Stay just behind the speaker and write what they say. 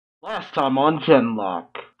Last time on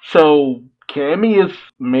Genlock. So, Cammy is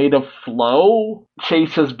made of flow.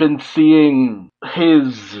 Chase has been seeing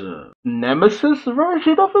his nemesis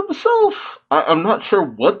version of himself. I'm not sure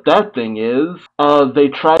what that thing is. They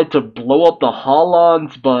tried to blow up the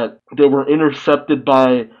Holons, but they were intercepted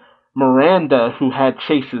by Miranda, who had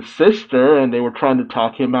Chase's sister, and they were trying to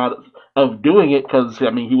talk him out of doing it because, I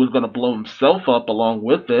mean, he was going to blow himself up along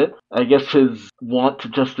with it. I guess his want to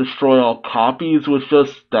just destroy all copies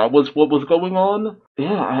that was what was going on.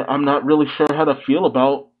 Yeah, I'm not really sure how to feel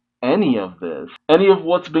about any of this. Any of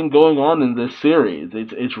what's been going on in this series.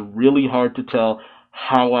 It's really hard to tell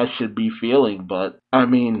how I should be feeling, but, I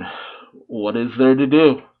mean, what is there to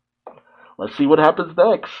do? Let's see what happens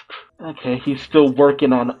next. Okay, he's still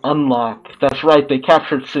working on Unlock. That's right, they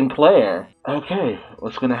captured Sinclair. Okay,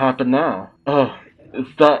 what's gonna happen now? Oh, is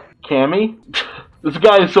that Cammy? This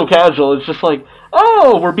guy is so casual, it's just like,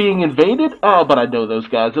 oh, we're being invaded? Oh, but I know those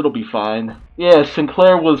guys, it'll be fine. Yeah,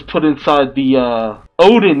 Sinclair was put inside the,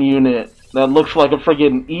 Odin unit that looks like a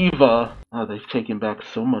friggin' Eva. Oh, they've taken back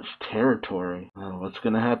so much territory. Oh, what's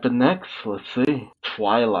gonna happen next? Let's see.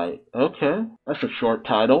 Twilight. Okay, that's a short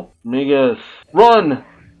title. Migas. Run!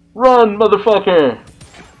 Run, motherfucker!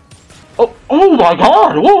 Oh my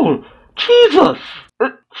god! Whoa! Jesus!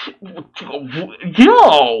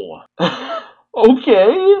 Yo!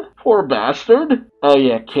 Okay, poor bastard. Oh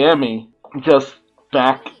yeah, Cammy. Just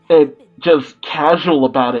back and just casual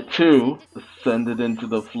about it too. Ascended into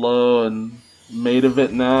the flow and made of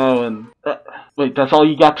it now and... wait, that's all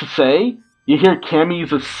you got to say? You hear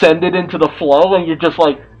Cammy's ascended into the flow and you're just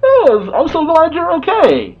like, oh, I'm so glad you're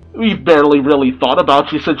okay. We've barely really thought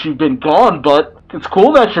about you since you've been gone, but it's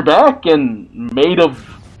cool that you're back and made of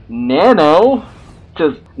nano.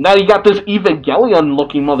 Just, now you got this Evangelion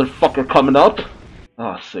looking motherfucker coming up.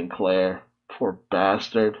 Ah, oh, Sinclair. Poor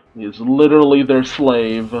bastard. He is literally their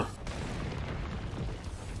slave.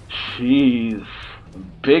 Jeez.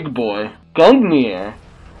 Big boy. Gungnir.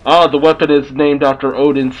 Ah, the weapon is named after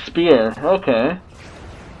Odin's spear. Okay.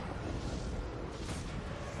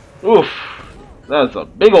 Oof. That's a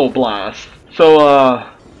big old blast. So,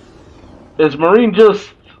 is Marine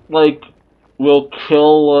just, like, we'll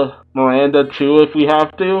kill Miranda too if we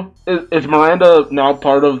have to? Is Miranda now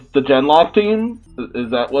part of the Genlock team? Is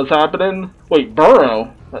that what's happening? Wait,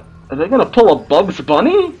 Burrow? Are they gonna pull a Bugs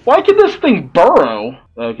Bunny? Why can this thing burrow?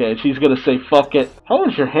 Okay, she's gonna say fuck it. How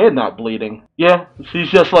is your hand not bleeding? Yeah, she's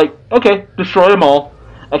just like, okay, destroy them all.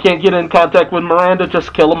 I can't get in contact with Miranda,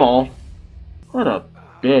 just kill them all. What a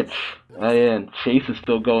bitch. And Chase is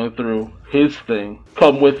still going through his thing.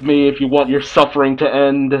 Come with me if you want your suffering to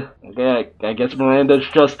end. Okay, I guess Miranda's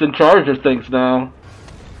just in charge of things now.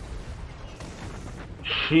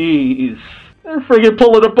 Jeez. They're friggin'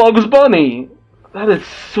 pulling a Bugs Bunny. That is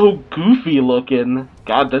so goofy looking.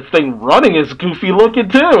 God, this thing running is goofy looking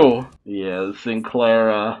too. Yeah,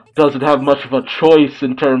 Sinclair doesn't have much of a choice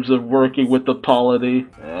in terms of working with the polity.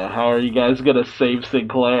 How are you guys gonna save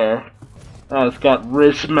Sinclair? Oh, it's got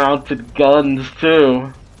wrist-mounted guns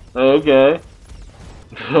too. Okay.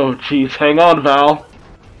 Oh jeez, hang on, Val.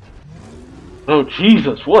 Oh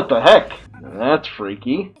Jesus, what the heck? That's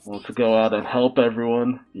freaky. Wants to go out and help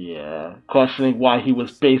everyone. Yeah. Questioning why he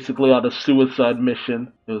was basically on a suicide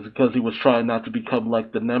mission. It was because he was trying not to become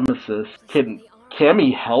like the nemesis. Can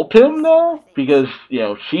Cammy help him now? Because, you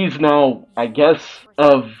know, she's now, I guess,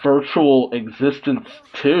 a virtual existence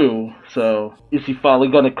too. So, is he finally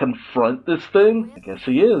gonna confront this thing? I guess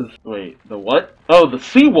he is. Wait, the what? Oh, the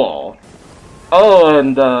seawall. Oh,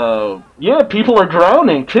 and, yeah, people are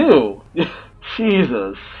drowning too.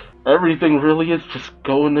 Jesus. Everything really is just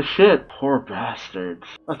going to shit. Poor bastards.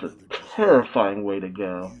 That's a terrifying way to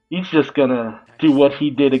go. He's just gonna do what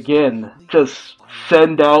he did again. Just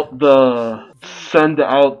send out the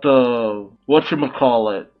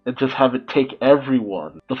whatchamacallit, and just have it take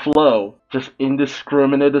everyone. The flow. Just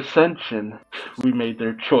indiscriminate ascension. We made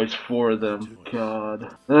their choice for them.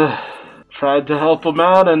 God. Tried to help them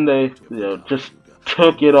out and they, just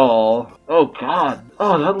took it all. Oh God.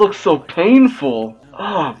 Oh, that looks so painful.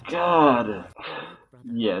 Oh God.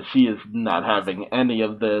 Yeah, she is not having any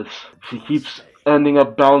of this. She keeps ending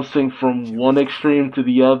up bouncing from one extreme to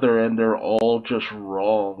the other and they're all just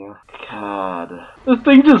wrong. God. This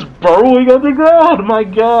thing just burrowing underground, my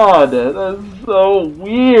God. That's so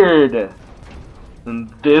weird. And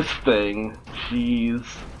this thing, jeez.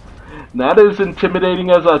 Not as intimidating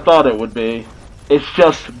as I thought it would be. It's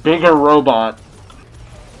just bigger robot.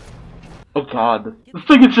 Oh God. This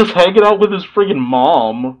thing is just hanging out with his friggin'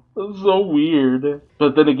 mom. That's so weird.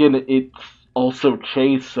 But then again, it's also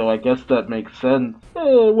Chase, so I guess that makes sense.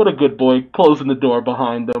 What a good boy, closing the door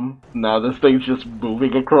behind him. Now this thing's just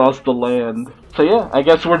moving across the land. So yeah, I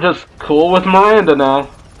guess we're just cool with Miranda now.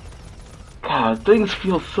 God, things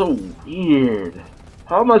feel so weird.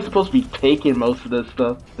 How am I supposed to be taking most of this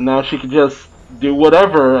stuff? And now she can just do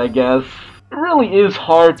whatever, I guess. It really is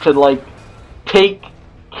hard to, like, take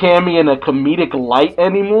Cammy in a comedic light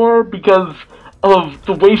anymore because of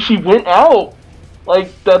the way she went out.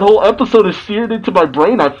 Like, that whole episode is seared into my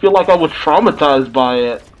brain. I feel like I was traumatized by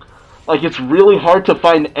it. Like, it's really hard to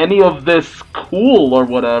find any of this cool or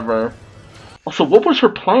whatever. Also, what was her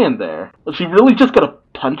plan there? Was she really just gonna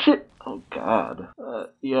punch it? Oh god.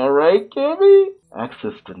 You alright, Cammy?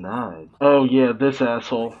 Access denied. Oh yeah, this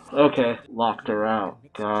asshole. Okay, locked her out.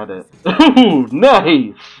 Got it. Ooh,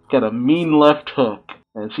 nice! Got a mean left hook.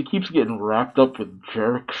 And she keeps getting wrapped up with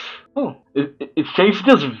jerks. Oh, is Chase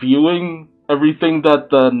just viewing everything that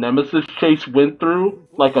the Nemesis Chase went through?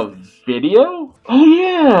 Like a video? Oh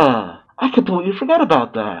yeah! I completely forgot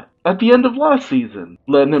about that. At the end of last season,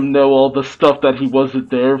 letting him know all the stuff that he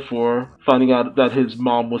wasn't there for, finding out that his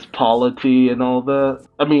mom was Polity and all that.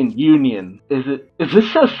 I mean, Union. Is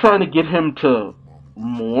this just trying to get him to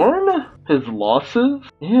mourn his losses?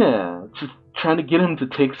 Yeah, just trying to get him to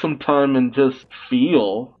take some time and just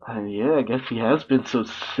feel. And yeah, I guess he has been so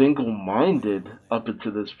single-minded up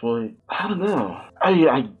until this point. I don't know.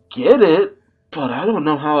 I get it, but I don't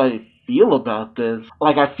know how I feel about this.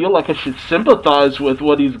 Like, I feel like I should sympathize with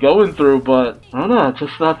what he's going through, but I don't know,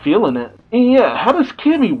 just not feeling it. And yeah, how does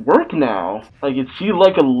Cammy work now? Like, is she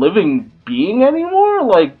like a living being anymore?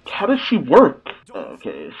 Like, how does she work?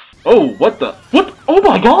 Okay. Oh, what the? What? Oh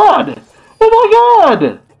my god! Oh my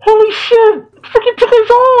god! Holy shit! Freaking took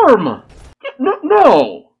his arm!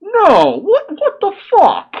 No! What the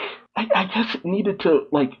fuck? I guess it needed to,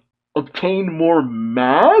 like, obtain more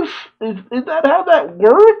mass? Is that how that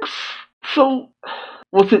works? So,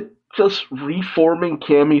 was it just reforming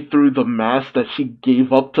Cammy through the mass that she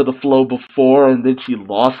gave up to the flow before, and then she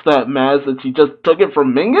lost that mass and she just took it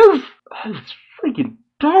from Mingus? That is freaking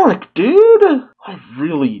dark, dude! I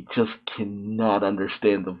really just cannot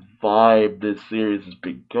understand the vibe this series has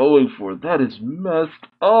been going for. That is messed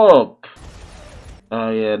up.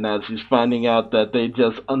 Oh yeah, now she's finding out that they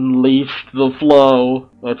just unleashed the flow.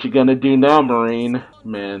 What you gonna do now, Marine?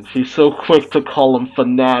 Man, she's so quick to call them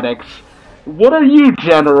fanatics. What are you,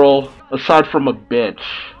 General? Aside from a bitch.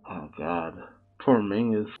 Oh god. Poor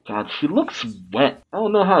Mingus. God, she looks wet. I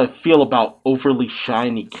don't know how I feel about overly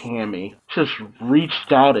shiny Cammy. Just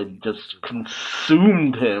reached out and just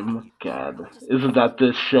consumed him. God, isn't that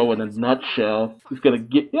this show in a nutshell? He's gonna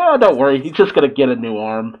get... Yeah, don't worry. He's just gonna get a new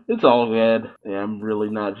arm. It's all good. Yeah, I'm really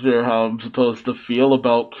not sure how I'm supposed to feel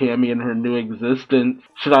about Cammy and her new existence.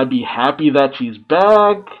 Should I be happy that she's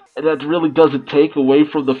back? That really doesn't take away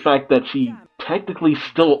from the fact that she technically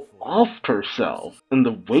still offed herself. And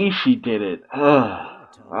the way she did it, I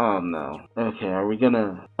don't know. Okay, are we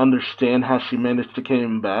gonna understand how she managed to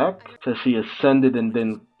come back? So she ascended and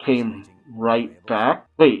then came right back?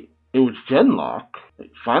 Wait, it was Genlock?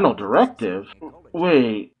 Final directive?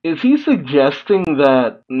 Wait, is he suggesting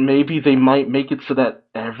that maybe they might make it so that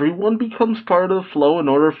everyone becomes part of the flow in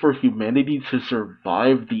order for humanity to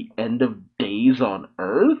survive the end of days on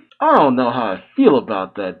Earth? I don't know how I feel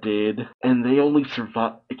about that, dude. And they only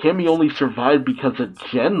survive... Cammy only survived because of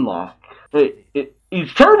Genlock. Wait,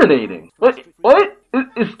 he's terminating. What?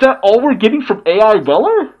 Is that all we're getting from AI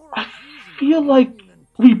Weller? I feel like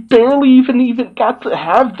we barely even got to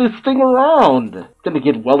have this thing around. Then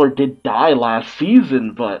again, Weller did die last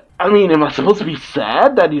season, but... I mean, am I supposed to be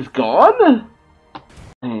sad that he's gone?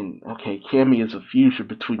 And, okay, Cammy is a fusion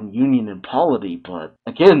between Union and Polity, but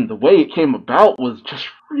again, the way it came about was just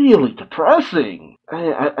really depressing.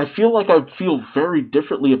 I feel like I'd feel very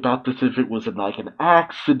differently about this if it was like an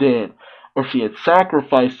accident, or she had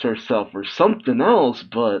sacrificed herself or something else,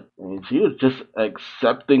 but I mean, she was just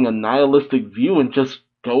accepting a nihilistic view and just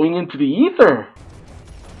going into the ether.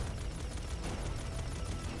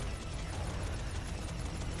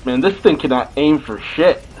 Man, this thing cannot aim for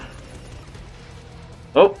shit.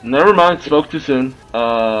 Oh, never mind, spoke too soon. Is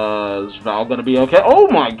Val gonna be okay? Oh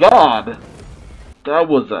my god! That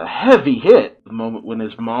was a heavy hit, the moment when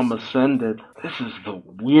his mom ascended. This is the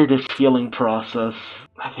weirdest healing process.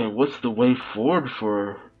 Okay, what's the way forward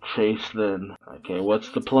for Chase then? Okay,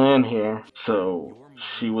 what's the plan here? So,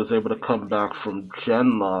 she was able to come back from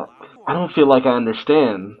Genlock. I don't feel like I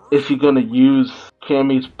understand. Is he gonna use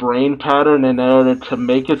Cammy's brain pattern in order to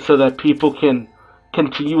make it so that people can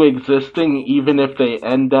continue existing even if they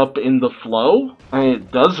end up in the flow? I mean,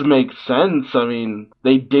 it does make sense. I mean,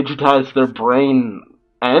 they digitized their brain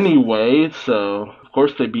anyway, so of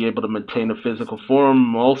course they'd be able to maintain a physical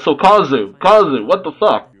form. Also, Kazu, what the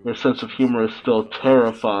fuck? Their sense of humor is still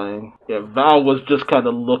terrifying. Yeah, Val was just kind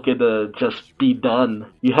of looking to just be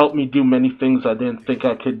done. You helped me do many things I didn't think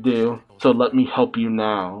I could do. So let me help you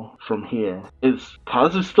now, from here. Is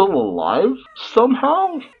Kazu still alive,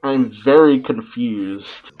 somehow? I'm very confused.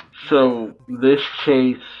 So, this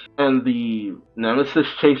chase and the Nemesis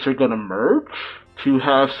chase are gonna merge? Two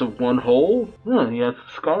halves of one whole? Yeah, he has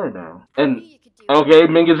a scar now. And, okay,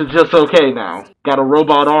 Mingus is just okay now. Got a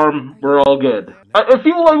robot arm, we're all good. I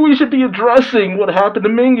feel like we should be addressing what happened to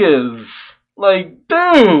Mingus. Like,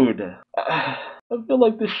 dude! I feel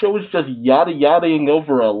like this show is just yada-yadaing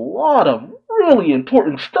over a lot of really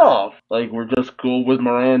important stuff. Like, we're just cool with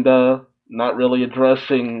Miranda, not really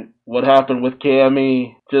addressing what happened with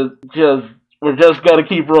Cammy. We're just gonna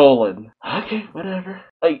keep rolling. Okay, whatever.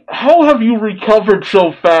 Like, how have you recovered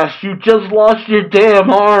so fast? You just lost your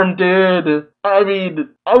damn arm, dude. I mean,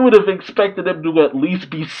 I would have expected him to at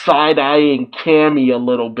least be side-eyeing Cammy a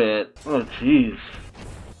little bit. Oh, jeez.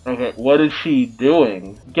 Okay, what is she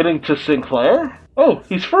doing? Getting to Sinclair? Oh,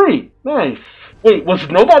 he's free. Nice. Wait, was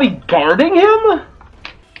nobody guarding him?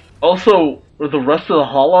 Also, were the rest of the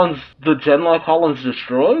Hollands, the Genlock Hollands,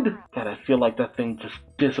 destroyed? God, I feel like that thing just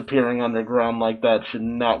disappearing underground like that should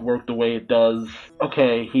not work the way it does.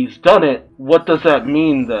 Okay, he's done it. What does that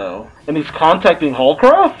mean, though? And he's contacting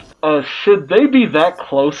Hallcraft? Should they be that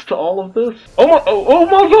close to all of this? Oh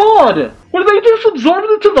my god! Were they just absorbed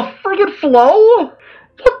into the friggin' flow?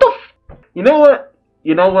 What the f- You know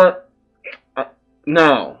what?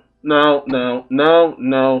 No.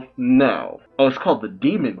 Oh, it's called the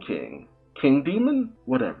Demon King. King Demon?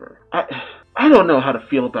 Whatever. I don't know how to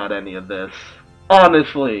feel about any of this.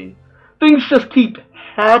 Honestly. Things just keep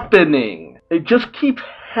happening. They just keep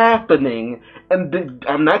happening, and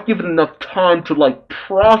I'm not given enough time to, like,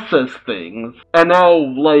 process things. And now,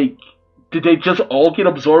 like, did they just all get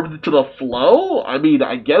absorbed into the flow? I mean,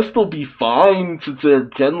 I guess they'll be fine since they're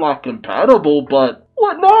Genlock compatible, but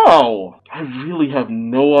what now? I really have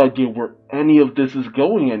no idea where any of this is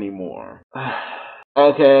going anymore.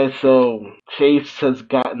 Okay, so Chase has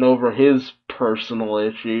gotten over his personal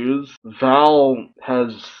issues. Val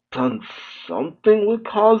has done something with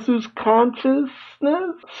Kazu's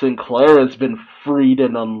consciousness. Sinclair has been freed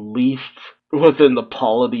and unleashed within the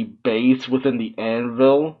Polity base, within the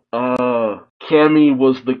Anvil. Cammy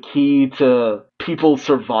was the key to people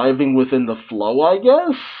surviving within the flow, I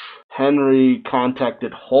guess? Henry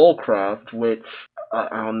contacted Hallcraft, which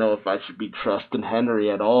I don't know if I should be trusting Henry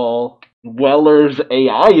at all. Weller's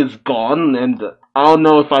AI is gone, and I don't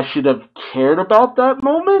know if I should have cared about that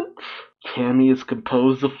moment. Cammy has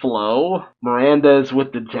composed the flow. Miranda is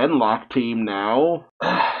with the Genlock team now.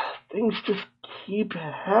 Things just keep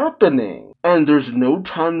happening. And there's no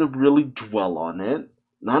time to really dwell on it.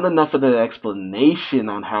 Not enough of an explanation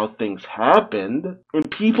on how things happened.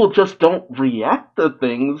 And people just don't react to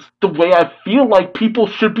things the way I feel like people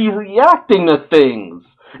should be reacting to things.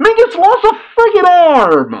 Mingus lost a friggin'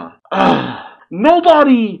 arm!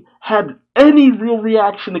 Nobody had any real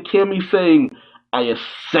reaction to Cammy saying, I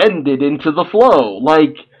ascended into the flow.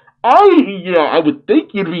 Like, I would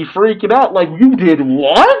think you'd be freaking out like, you did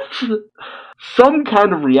what? Some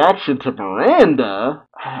kind of reaction to Miranda.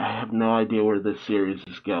 I have no idea where this series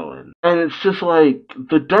is going. And it's just like,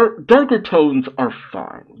 the darker tones are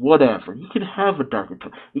fine. Whatever. You can have a darker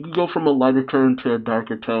tone. You can go from a lighter tone to a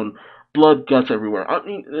darker tone. Blood, guts everywhere. I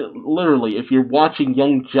mean, literally, if you're watching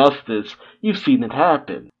Young Justice, you've seen it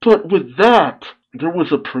happen. But with that, there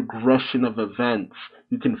was a progression of events.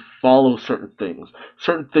 You can follow certain things.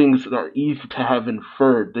 Certain things are easy to have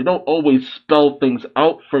inferred. They don't always spell things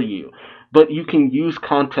out for you, but you can use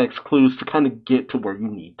context clues to kind of get to where you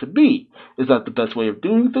need to be. Is that the best way of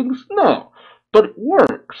doing things? No. But it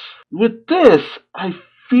works. With this, I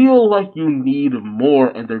feel like you need more,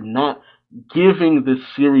 and they're not giving this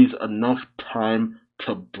series enough time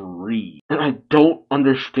to breathe. And I don't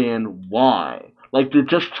understand why. Like, they're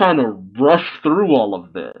just trying to rush through all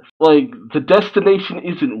of this. Like, the destination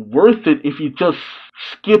isn't worth it if you just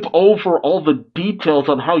skip over all the details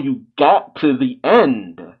on how you got to the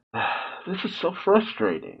end. This is so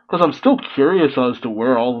frustrating. Because I'm still curious as to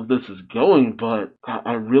where all of this is going, but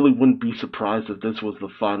I really wouldn't be surprised if this was the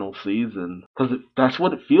final season. Because that's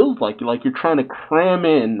what it feels like. Like, you're trying to cram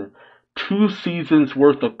in 2 seasons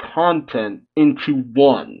worth of content into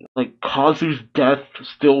one. Like, Kazu's death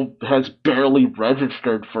still has barely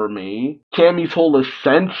registered for me. Cammy's whole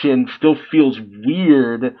ascension still feels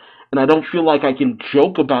weird, and I don't feel like I can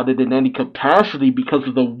joke about it in any capacity because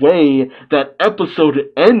of the way that episode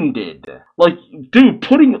ended. Like, dude,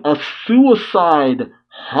 putting a suicide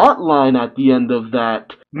hotline at the end of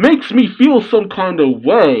that makes me feel some kind of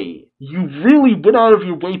way. You really went out of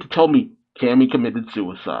your way to tell me Cammy committed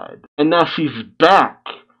suicide. And now she's back,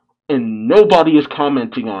 and nobody is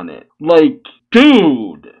commenting on it. Like,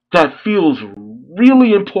 dude, that feels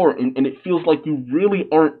really important, and it feels like you really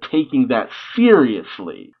aren't taking that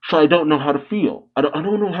seriously. So I don't know how to feel. I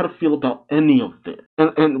don't know how to feel about any of this.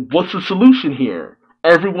 And what's the solution here?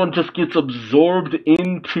 Everyone just gets absorbed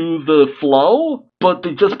into the flow, but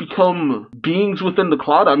they just become beings within the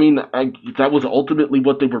cloud. I mean, that was ultimately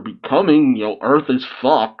what they were becoming. You know, Earth is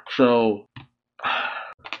fucked, so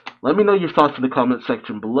let me know your thoughts in the comment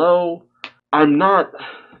section below. I'm not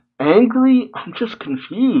angry, I'm just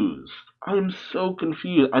confused. I am so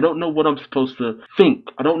confused. I don't know what I'm supposed to think.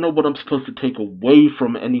 I don't know what I'm supposed to take away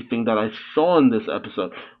from anything that I saw in this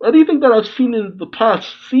episode. Anything that I've seen in the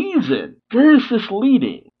past season. Where is this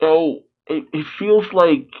leading? Oh, it feels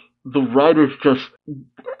like the writers just...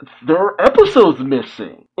 There are episodes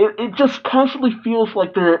missing. It just constantly feels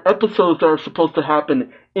like there are episodes that are supposed to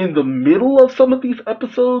happen in the middle of some of these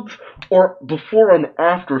episodes or before and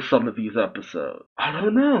after some of these episodes. I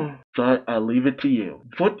don't know. So I leave it to you.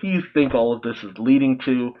 What do you think all of this is leading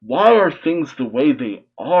to? Why are things the way they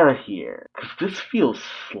are here? Because this feels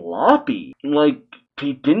sloppy. Like,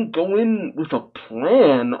 they didn't go in with a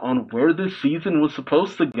plan on where this season was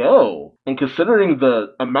supposed to go. And considering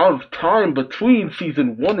the amount of time between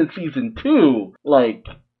season 1 and season 2, like,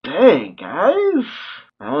 dang, guys.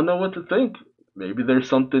 I don't know what to think. Maybe there's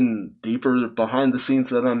something deeper behind the scenes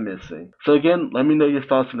that I'm missing. So again, let me know your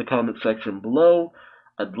thoughts in the comment section below.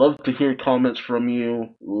 I'd love to hear comments from you.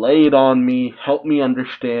 Lay it on me. Help me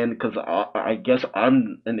understand, because I guess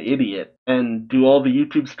I'm an idiot. And do all the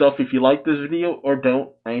YouTube stuff if you like this video, or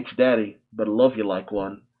don't. I ain't your daddy, but I love you like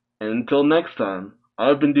one. And until next time,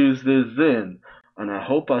 I've been Duuz-Diz-Din, and I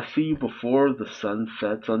hope I see you before the sun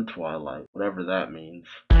sets on Twilight, whatever that means.